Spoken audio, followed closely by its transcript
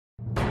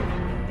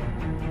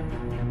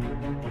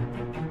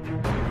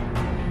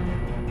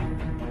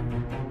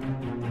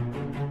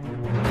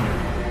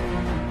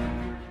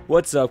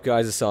What's up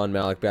guys, it's Hassan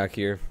Malik back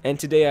here, and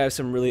today I have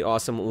some really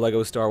awesome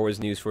LEGO Star Wars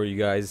news for you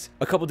guys.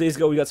 A couple days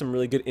ago we got some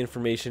really good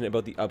information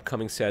about the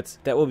upcoming sets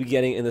that we'll be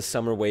getting in the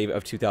summer wave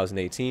of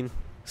 2018.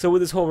 So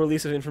with this whole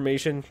release of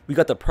information, we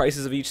got the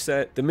prices of each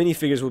set, the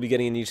minifigures we'll be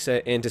getting in each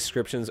set, and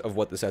descriptions of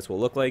what the sets will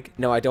look like.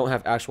 Now I don't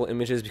have actual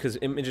images because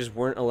images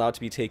weren't allowed to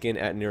be taken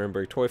at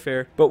Nuremberg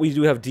Toy-Fair, but we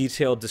do have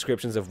detailed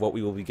descriptions of what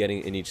we will be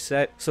getting in each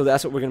set. So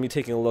that's what we're going to be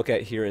taking a look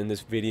at here in this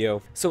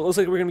video. So it looks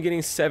like we're going to be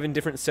getting 7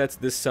 different sets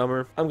this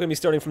summer. I'm going to be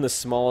starting from the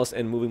smallest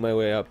and moving my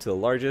way up to the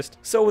largest.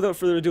 So without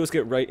further ado, let's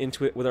get right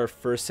into it with our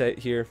first set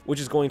here,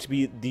 which is going to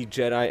be the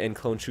Jedi and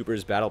Clone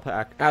Troopers Battle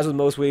Pack. As with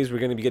most waves, we're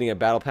going to be getting a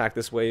Battle Pack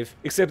this wave,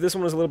 except this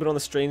one is a little bit on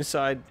the strange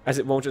side, as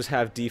it won't just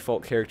have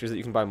default characters that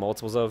you can buy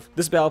multiples of.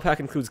 This battle pack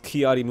includes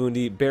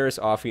Ki-Adi-Mundi, Barriss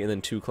Offee, and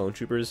then 2 clone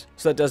troopers.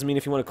 So that does mean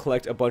if you want to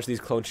collect a bunch of these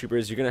clone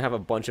troopers, you're going to have a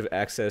bunch of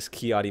excess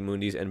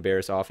Ki-Adi-Mundis and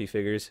Barriss Offee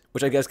figures,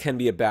 which I guess can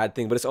be a bad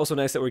thing, but it's also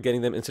nice that we're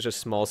getting them in such a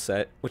small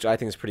set, which I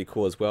think is pretty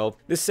cool as well.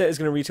 This set is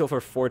going to retail for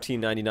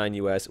 $14.99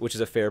 US, which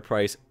is a fair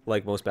price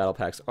like most battle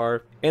packs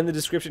are. And the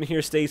description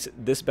here states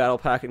this battle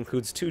pack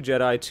includes 2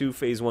 Jedi, 2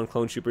 Phase 1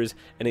 clone troopers,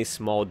 and a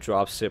small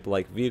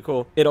dropship-like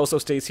vehicle. It also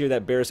states here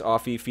that Barriss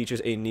Offee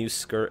features a new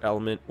skirt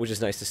element, which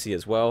is nice to see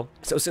as well.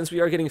 So since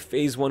we are getting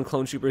Phase 1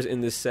 clone troopers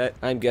in this set,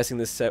 I'm guessing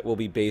this set will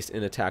be based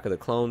in Attack of the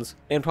Clones,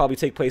 and probably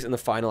take place in the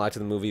final act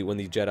of the movie when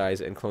the Jedis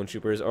and clone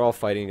troopers are all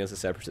fighting against the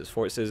Separatist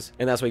forces,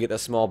 and that's why you get that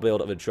small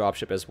build of a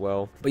dropship as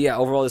well. But yeah,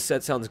 overall this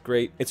set sounds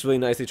great. It's really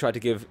nice they tried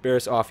to give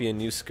Barriss Offee a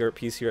new skirt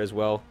piece here as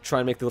well, try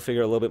and make the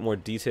figure a little bit more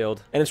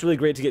detailed, and it's really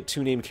great to get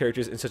 2 named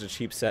characters in such a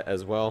cheap set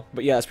as well.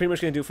 But yeah, that's pretty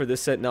much going to do for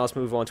this set. Now let's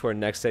move on to our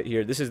next set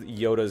here. This is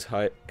Yoda's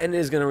hut, and it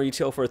is going to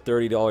retail for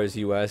 $30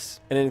 US,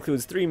 and it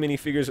includes 3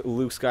 minifigures: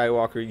 Luke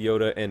Skywalker,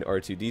 Yoda, and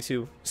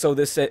R2-D2. So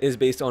this set is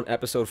based on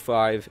Episode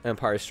 5,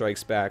 Empire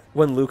Strikes Back,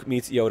 when Luke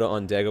meets Yoda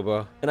on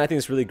Dagobah, and I think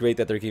it's really great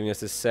that they're giving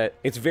us this set.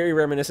 It's very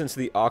reminiscent to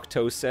the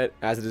Octo set,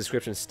 as the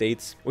description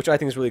states, which I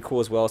think is really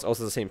cool as well. It's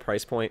also the same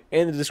price point,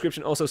 and the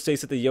description also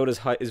states that the Yoda's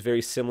hut is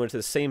very similar to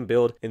the same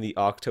build in the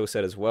Octo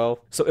set as well.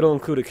 So it'll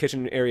include a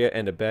kitchen area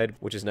and a bed,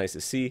 which is nice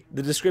to see.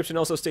 The description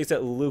also states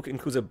that Luke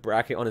includes a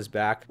bracket on his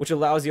back, which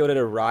allows Yoda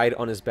to ride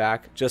on his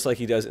back, just like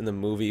he does in the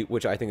movie,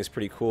 which I think is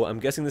pretty cool. I'm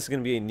guessing this is going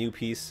to be a new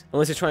piece,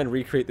 unless they try and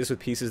recreate this with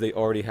pieces they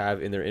already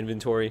have in their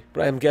inventory,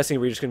 but I'm guessing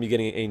we're just going to be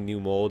getting a new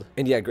mold.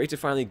 And yeah, great to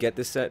finally get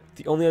this set.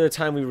 The only other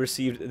time we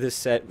received this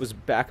set was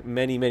back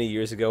many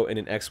years ago in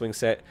an X-Wing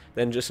set,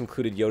 then just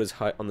included Yoda's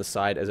hut on the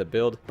side as a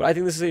build. But I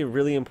think this is a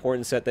really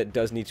important set that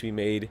does need to be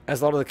made,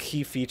 as a lot of the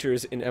key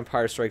features in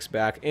Empire Strikes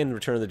Back and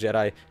Return of the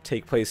Jedi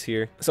take place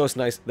here. So it's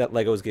nice that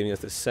LEGO is giving us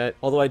this set,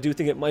 although I do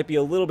think it might be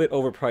a little bit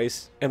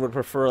overpriced and would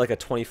prefer like a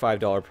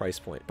 $25 price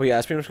point. But yeah,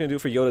 that's pretty much going to do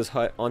for Yoda's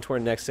hut. On to our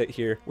next set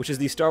here, which is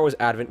the Star Wars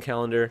Advent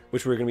Calendar,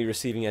 which we're going to be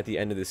receiving at the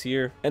end of this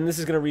year, and this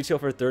is going to retail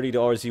for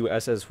 $30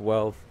 US as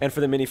well. And for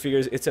the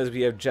minifigures, it says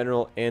we have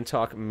General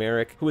Antok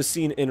Merrick, who was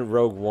seen in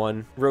Rogue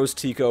One, Rose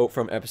Tico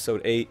from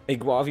Episode 8, a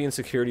Guavian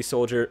security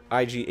soldier,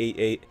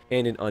 IG-88,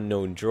 and an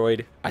unknown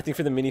droid. I think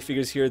for the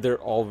minifigures here, they're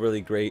all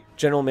really great.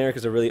 General Merrick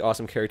is a really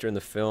awesome character in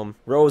the film.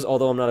 Rose,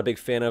 although I'm not a big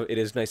fan of, it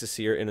is nice to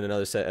see her in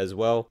another set as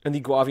well. And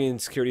the Guavian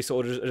security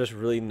soldiers are just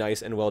really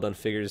nice and well done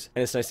figures,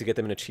 and it's nice to get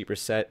them in a cheaper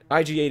set.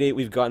 IG-88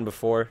 we've gotten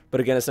before, but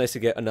again, it's nice to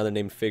get another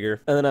named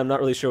figure. And then I'm not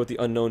really sure what the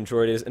unknown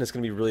droid is, and it's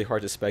going to be really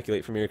hard to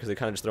speculate from here because they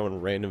kind of just throw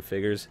in random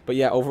figures. But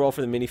yeah, overall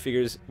for the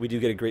minifigures, we do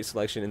get a great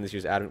selection in this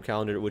year's Advent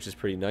Calendar, which is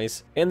pretty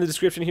nice. And the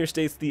description here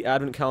states the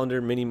Advent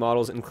Calendar mini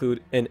models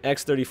include an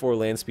X-34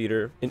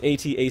 Landspeeder, an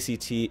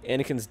AT-ACT,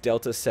 Anakin's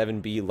Delta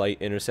 7B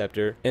Light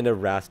Interceptor, and a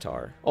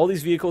Rathtar. All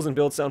these vehicles and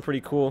builds sound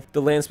pretty cool.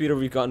 The Landspeeder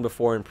we've gotten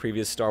before in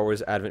previous Star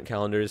Wars Advent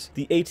Calendars.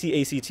 The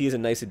AT-ACT is a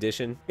nice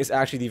addition. It's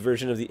actually the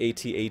version of the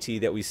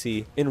AT-AT that we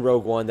see in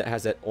Rogue One that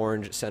has that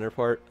orange center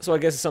part. So I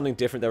guess it's something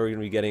different that we're going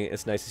to be getting.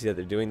 It's nice to see that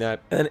they're doing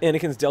that. And then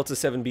Anakin's Delta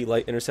 7B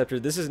Light Interceptor.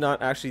 This is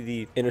not actually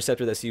the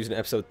interceptor that's used in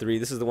Episode 3.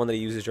 This is the one that he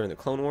uses during the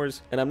Clone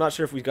Wars. And I'm not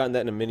sure if we've gotten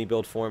that in a mini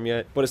build form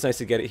yet, but it's nice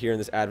to get it here in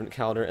this Advent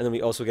Calendar. And then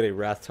we also get a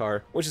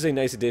Rathtar, which is a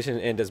nice addition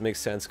and does make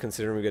sense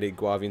considering we get a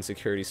Guavian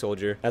security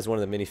soldier as one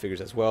of the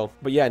minifigures as well.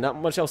 But yeah, not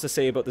much else to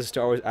say about the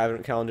Star Wars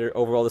Advent Calendar.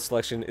 Overall, the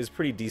selection is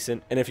pretty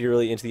decent, and if you're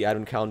really into the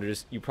Advent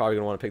Calendars, you're probably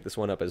going to want to pick this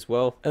one up as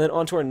well. And then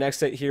on to our next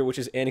set here, which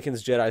is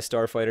Anakin's Jedi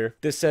Starfighter.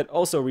 This set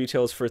also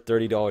retails for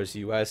 $30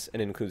 US,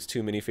 and it includes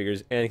 2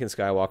 minifigures, Anakin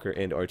Skywalker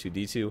and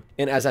R2-D2.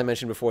 And as I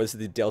mentioned before, this is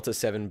the Delta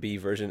 7B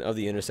version of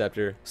the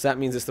Interceptor, so that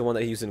means it's the one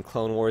that he used in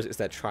Clone Wars. It's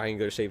that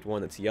triangular shaped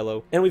one that's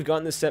yellow. And we've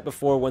gotten this set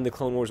before when the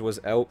Clone Wars was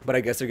out, but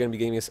I guess they're going to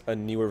be giving us a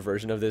newer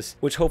version of this,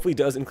 which hopefully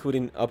does include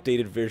an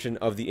updated version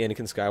of the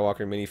Anakin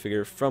Skywalker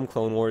minifigure from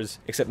Clone Wars,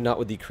 except not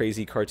with the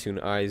crazy cartoon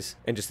eyes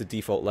and just the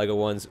default LEGO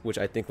ones, which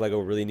I think LEGO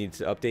really needs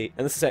to update.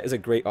 And this set is a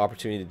great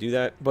opportunity to do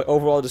that. But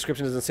overall, the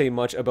description doesn't doesn't say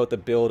much about the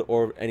build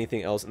or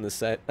anything else in the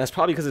set. That's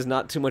probably because there's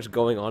not too much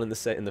going on in the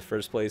set in the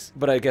first place,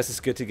 but I guess it's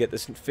good to get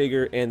this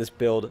figure and this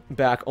build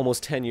back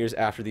almost 10 years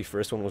after the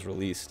first one was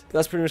released.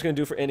 That's pretty much going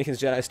to do for Anakin's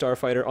Jedi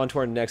Starfighter. On to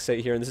our next set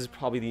here, and this is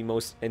probably the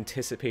most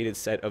anticipated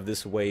set of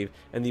this wave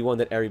and the one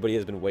that everybody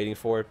has been waiting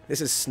for.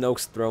 This is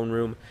Snoke's Throne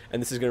Room,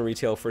 and this is going to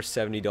retail for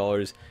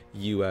 $70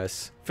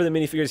 US. For the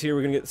minifigures here,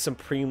 we're going to get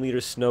Supreme Leader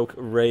Snoke,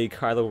 Rey,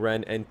 Kylo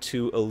Ren, and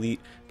 2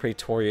 elite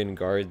Praetorian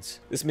Guards.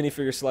 This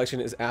minifigure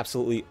selection is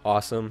absolutely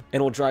awesome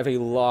and will drive a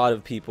lot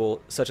of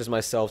people, such as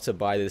myself, to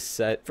buy this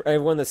set. For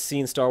everyone that's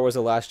seen Star Wars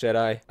The Last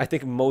Jedi, I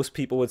think most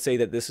people would say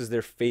that this is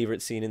their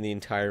favorite scene in the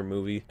entire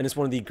movie, and it's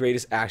one of the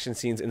greatest action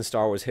scenes in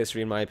Star Wars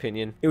history in my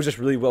opinion. It was just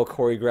really well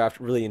choreographed,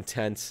 really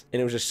intense,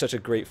 and it was just such a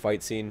great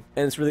fight scene.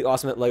 And it's really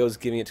awesome that LEGO's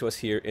giving it to us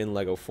here in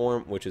LEGO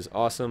form, which is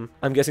awesome.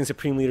 I'm guessing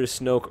Supreme Leader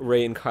Snoke,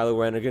 Rey, and Kylo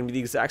Ren are going to be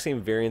the exact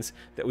same variants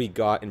that we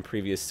got in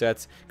previous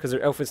sets, because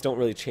their outfits don't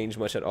really change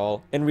much at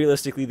all, and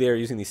realistically they are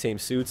using the same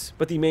suits.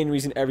 But the main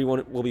reason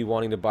everyone will be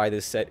wanting to buy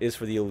this set is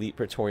for the elite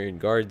Praetorian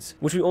Guards,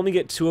 which we only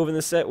get 2 of in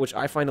the set, which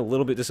I find a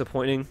little bit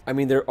disappointing. I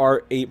mean, there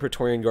are 8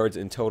 Praetorian Guards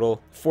in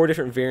total, 4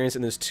 different variants,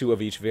 and there's 2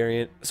 of each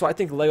variant, so I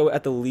think LEGO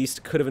at the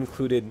least could have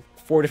included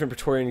 4 different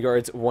Praetorian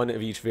Guards, 1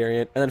 of each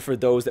variant, and then for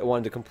those that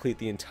wanted to complete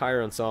the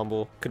entire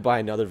ensemble, could buy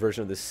another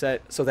version of this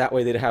set, so that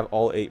way they'd have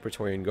all 8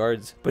 Praetorian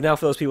Guards. But now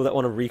for those people that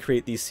want to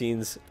recreate these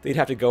scenes, they'd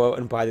have to go out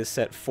and buy this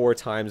set 4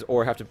 times,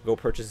 or have to go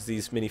purchase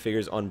these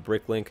minifigures on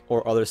Bricklink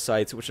or other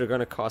sites, which are going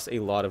to cost a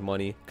lot of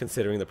money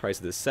considering the price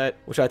of this set,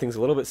 which I think is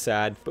a little bit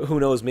sad, but who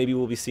knows, maybe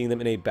we'll be seeing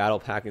them in a battle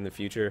pack in the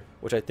future,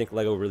 which I think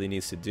LEGO really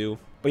needs to do.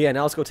 But yeah,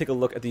 now let's go take a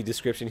look at the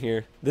description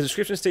here. The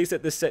description states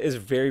that this set is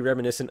very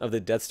reminiscent of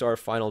the Death Star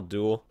Final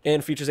Duel,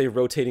 and features a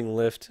rotating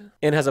lift,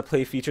 and has a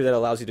play feature that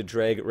allows you to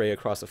drag Rey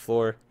across the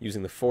floor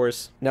using the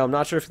Force. Now, I'm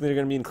not sure if they're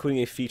going to be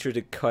including a feature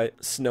to cut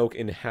Snoke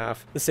in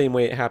half, the same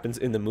way it happens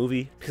in the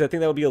movie, because I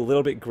think that would be a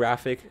little bit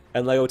graphic,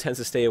 and LEGO tends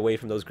to stay away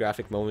from those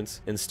graphic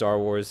moments in Star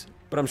Wars.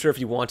 But I'm sure if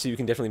you want to, you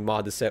can definitely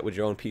mod the set with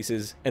your own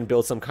pieces and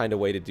build some kind of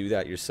way to do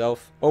that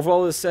yourself.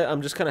 Overall, this set,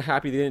 I'm just kind of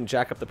happy they didn't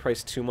jack up the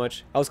price too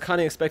much. I was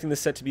kind of expecting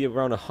this set to be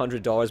around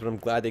 $100, but I'm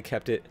glad they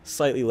kept it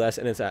slightly less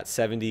and it's at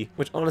 $70,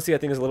 which honestly I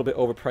think is a little bit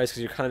overpriced because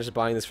you're kind of just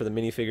buying this for the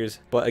minifigures.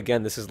 But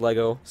again, this is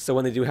LEGO, so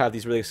when they do have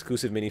these really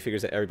exclusive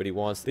minifigures that everybody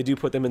wants, they do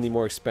put them in the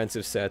more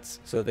expensive sets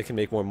so that they can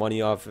make more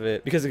money off of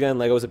it. Because again,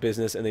 LEGO is a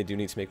business and they do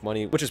need to make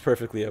money, which is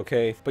perfectly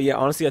okay. But yeah,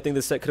 honestly, I think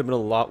this set could have been a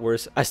lot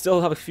worse. I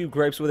still have a few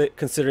gripes with it,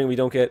 considering we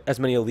don't get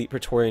as many elite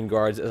Praetorian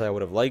Guards as I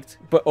would have liked,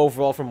 but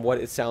overall, from what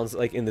it sounds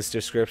like in this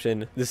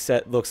description, this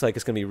set looks like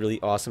it's going to be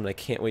really awesome, and I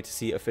can't wait to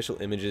see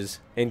official images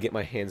and get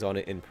my hands on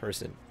it in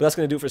person. But that's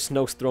going to do it for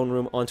Snoke's Throne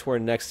Room. On to our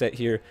next set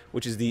here,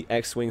 which is the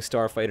X-Wing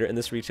Starfighter, and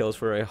this retails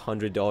for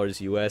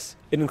 $100 US.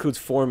 It includes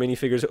 4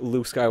 minifigures: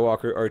 Luke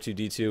Skywalker,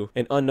 R2-D2,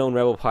 an unknown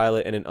rebel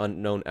pilot, and an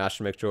unknown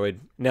astromech droid.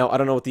 Now, I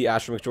don't know what the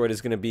astromech droid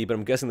is going to be, but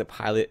I'm guessing the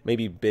pilot may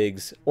be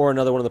Biggs, or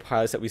another one of the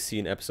pilots that we see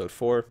in episode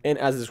 4. And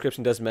as the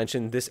description does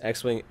mention, this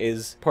X-Wing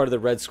is part of the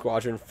Red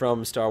Squadron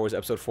from Star Wars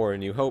Episode 4 A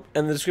New Hope.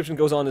 And the description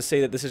goes on to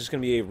say that this is just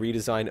going to be a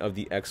redesign of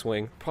the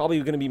X-Wing, probably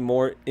going to be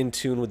more in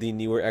tune with the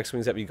newer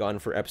X-Wings that we gotten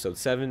for Episode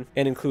 7,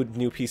 and include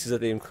new pieces that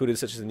they included,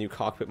 such as the new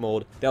cockpit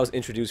mold that was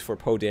introduced for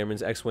Poe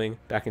Dameron's X-Wing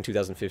back in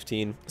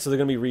 2015. So they're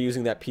going to be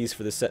reusing that piece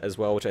for the set as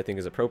well, which I think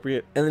is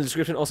appropriate. And the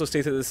description also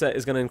states that the set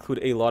is going to include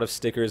a lot of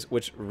stickers,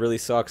 which really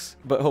sucks,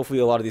 but hopefully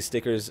a lot of these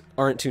stickers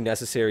aren't too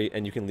necessary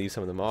and you can leave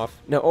some of them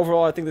off. Now,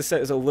 overall, I think the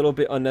set is a little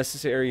bit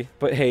unnecessary,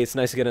 but hey, it's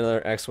nice to get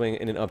another X-Wing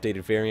in an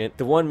updated variant.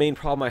 The one main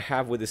problem I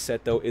have with this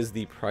set though is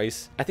the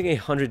price. I think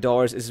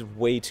 $100 is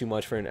way too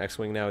much for an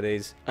X-Wing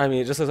nowadays. I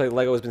mean, it just looks like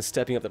LEGO has been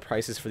stepping up the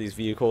prices for these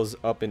vehicles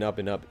up and up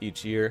and up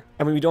each year.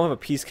 I mean, we don't have a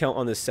piece count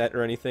on this set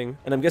or anything,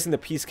 and I'm guessing the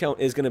piece count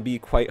is going to be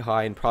quite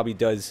high and probably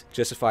does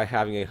justify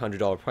having a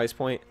 $100 price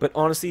point. But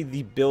honestly,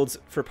 the builds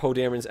for Poe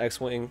Dameron's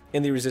X-Wing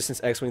and the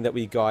Resistance X-Wing that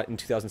we got in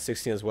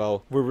 2016 as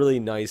well were really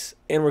nice,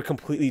 and were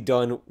completely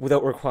done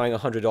without requiring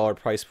 $100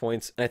 price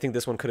points, and I think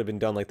this one could have been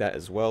done like that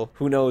as well.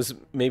 Who knows,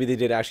 maybe they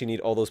did actually need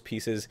all those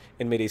pieces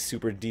and made a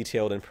super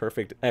detailed and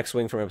perfect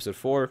X-Wing from Episode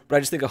 4, but I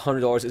just think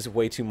 $100 is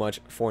way too much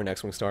for an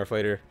X-Wing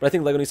Starfighter. But I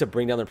think LEGO needs to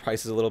bring down their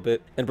prices a little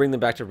bit and bring them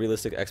back to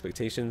realistic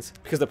expectations,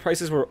 because the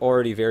prices were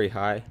already very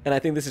high, and I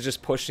think this is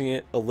just pushing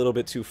it a little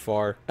bit too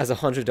far, as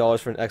 $100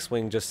 for an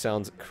X-Wing just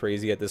sounds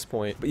crazy at this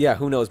point. But yeah,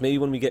 who knows, maybe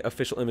when we get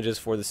official images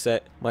for the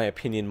set, my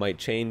opinion might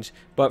change,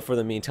 but for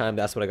the meantime,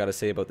 that's what I gotta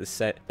say about this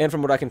set. And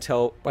from what I can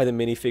tell by the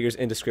minifigures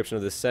and description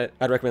of this set,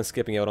 I'd recommend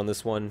skipping out on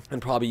this one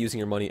and probably using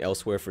your money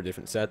elsewhere for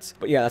different sets.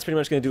 But yeah, that's pretty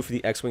much gonna do it for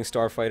the X-Wing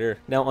Starfighter.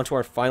 Now onto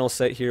our final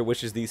set here,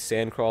 which is the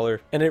Sandcrawler,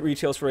 and it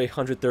retails for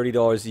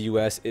 $130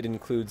 US. It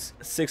includes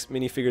 6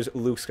 minifigures: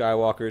 Luke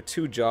Skywalker,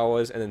 2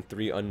 Jawas, and then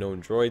 3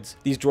 unknown droids.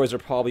 These droids are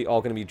probably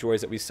all going to be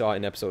droids that we saw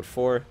in Episode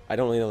 4. I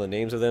don't really know the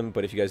names of them,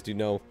 but if you guys do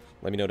know,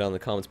 let me know down in the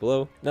comments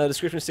below. Now, the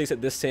description states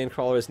that this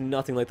Sandcrawler is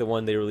nothing like the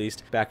one they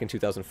released back in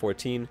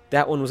 2014.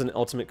 That one was an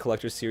Ultimate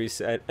Collector Series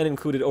set and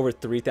included over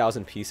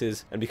 3,000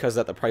 pieces, and because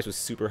of that, the price was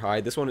super high.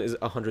 This one is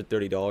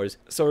 $130,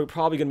 so we're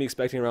probably going to be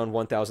expecting around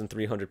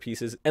 1,300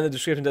 pieces, and the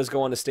description does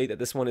go on to state that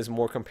this one is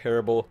more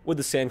comparable with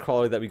the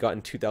Sandcrawler that we got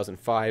in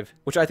 2005,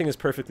 which I think is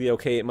perfectly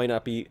okay. It might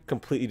not be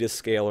completely to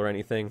scale or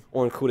anything,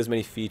 or include as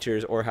many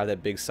features or have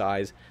that big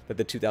size that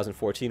the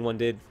 2014 one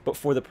did, but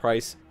for the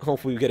price,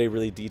 hopefully we get a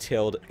really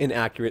detailed and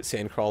accurate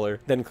Sandcrawler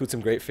that includes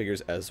some great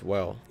figures as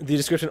well. The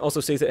description also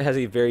states that it has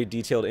a very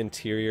detailed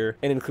interior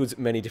and includes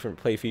many different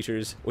play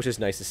features, which is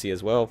nice to see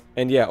as well.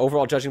 And yeah,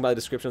 overall, judging by the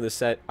description of this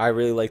set, I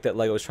really like that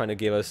LEGO is trying to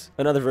give us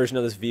another version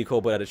of this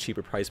vehicle but at a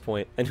cheaper price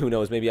point. And who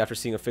knows, maybe after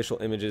seeing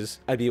official images,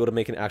 I'd be able to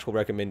make an actual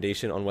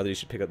recommendation on whether you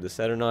should pick up this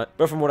set or not.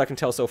 But from what I can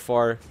tell so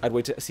far, I'd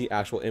wait to see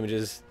actual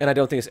images, and I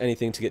don't think it's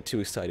anything to get too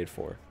excited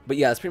for. But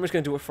yeah, that's pretty much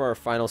going to do it for our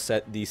final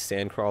set, the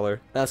Sandcrawler.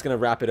 That's going to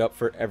wrap it up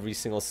for every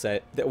single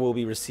set that we'll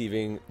be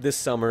receiving this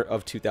summer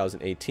of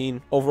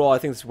 2018. Overall, I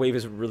think this wave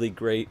is really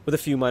great with a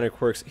few minor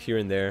quirks here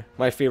and there.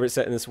 My favorite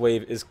set in this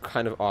wave is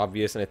kind of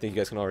obvious, and I think you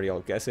guys can already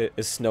all guess it,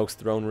 is Snoke's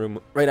throne room.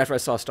 Right after I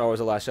saw Star Wars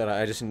The Last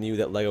Jedi, I just knew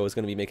that LEGO was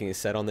going to be making a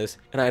set on this,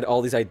 and I had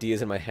all these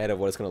ideas in my head of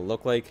what it's going to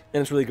look like,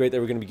 and it's really great that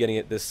we're going to be getting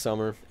it this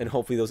summer, and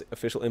hopefully those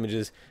official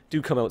images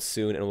do come out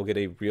soon, and we'll get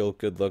a real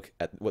good look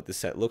at what this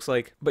set looks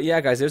like. But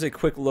yeah, guys, there's a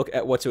quick look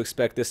at what to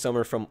expect this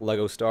summer from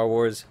LEGO Star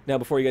Wars. Now,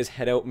 before you guys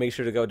head out, make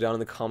sure to go down in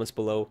the comments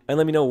below and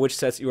let me know which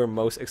sets you are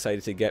most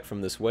excited to get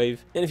from this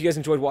wave. And if you guys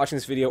enjoyed watching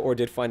this video or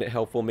did find it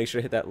helpful, make sure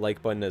to hit that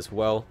like button as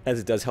well, as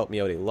it does help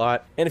me out a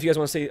lot. And if you guys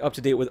want to stay up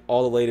to date with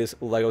all the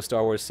latest LEGO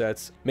Star Wars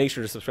sets, make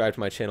sure to subscribe to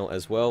my channel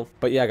as well.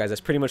 But yeah, guys,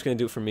 that's pretty much going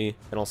to do it for me,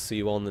 and I'll see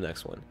you all in the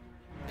next one.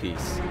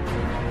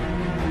 Peace.